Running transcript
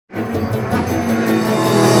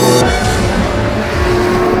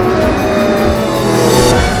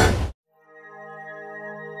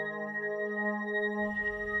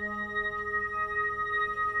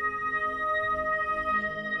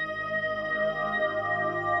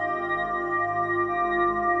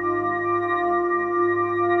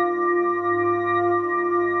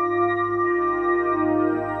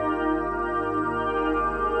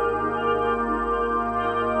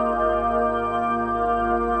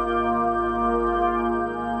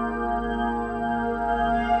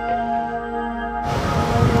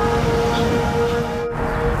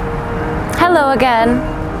Hello again.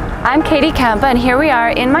 I'm Katie Campa and here we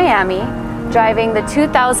are in Miami driving the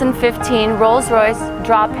 2015 Rolls-Royce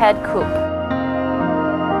Drophead Coupe.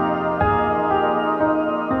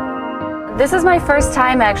 This is my first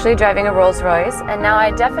time actually driving a Rolls-Royce, and now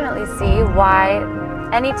I definitely see why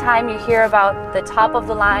anytime you hear about the top of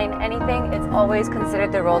the line anything, it's always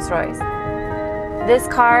considered the Rolls-Royce. This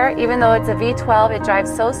car, even though it's a V12, it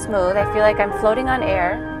drives so smooth, I feel like I'm floating on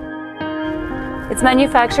air. It's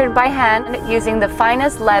manufactured by hand using the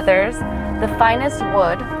finest leathers, the finest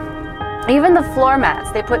wood, even the floor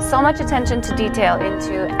mats. They put so much attention to detail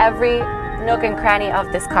into every nook and cranny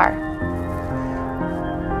of this car.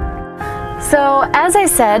 So as I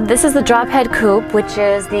said, this is the Drophead Coupe, which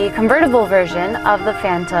is the convertible version of the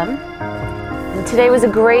Phantom. And today was a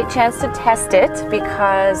great chance to test it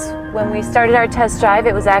because when we started our test drive,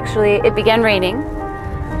 it began raining.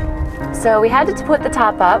 So we had to put the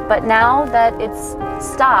top up, but now that it's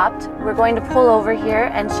stopped, we're going to pull over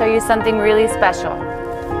here and show you something really special.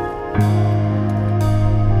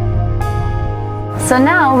 So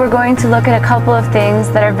now we're going to look at a couple of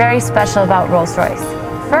things that are very special about Rolls-Royce.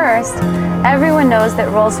 First, everyone knows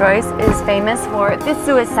that Rolls-Royce is famous for the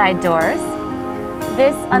suicide doors.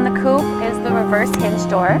 This on the coupe is the reverse hinge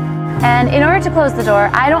door. And in order to close the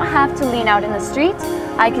door, I don't have to lean out in the street.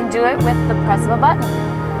 I can do it with the press of a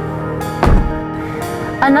button.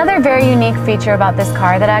 Another very unique feature about this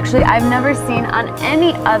car that actually I've never seen on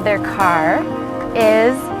any other car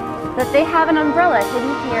is that they have an umbrella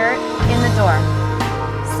hidden here in the door.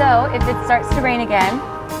 So if it starts to rain again,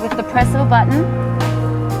 with the press of a button,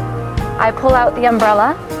 I pull out the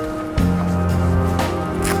umbrella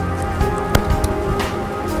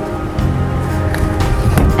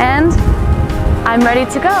and I'm ready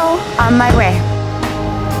to go on my way.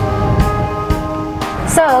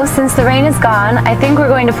 So, since the rain is gone, I think we're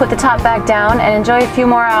going to put the top back down and enjoy a few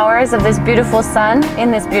more hours of this beautiful sun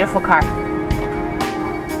in this beautiful car.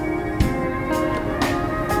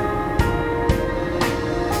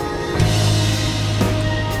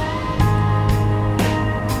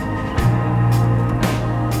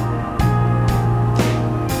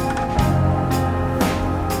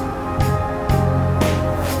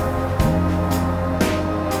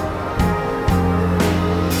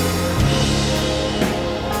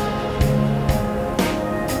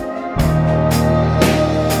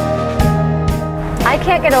 I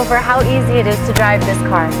can't get over how easy it is to drive this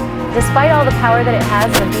car. Despite all the power that it has,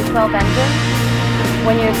 the V12 engine,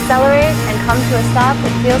 when you accelerate and come to a stop,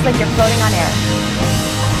 it feels like you're floating on air.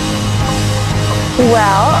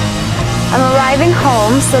 Well, I'm arriving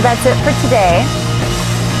home, so that's it for today.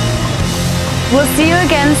 We'll see you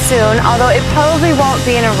again soon, although it probably won't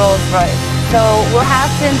be in a Rolls-Royce, so we'll have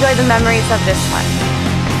to enjoy the memories of this one.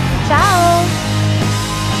 Ciao!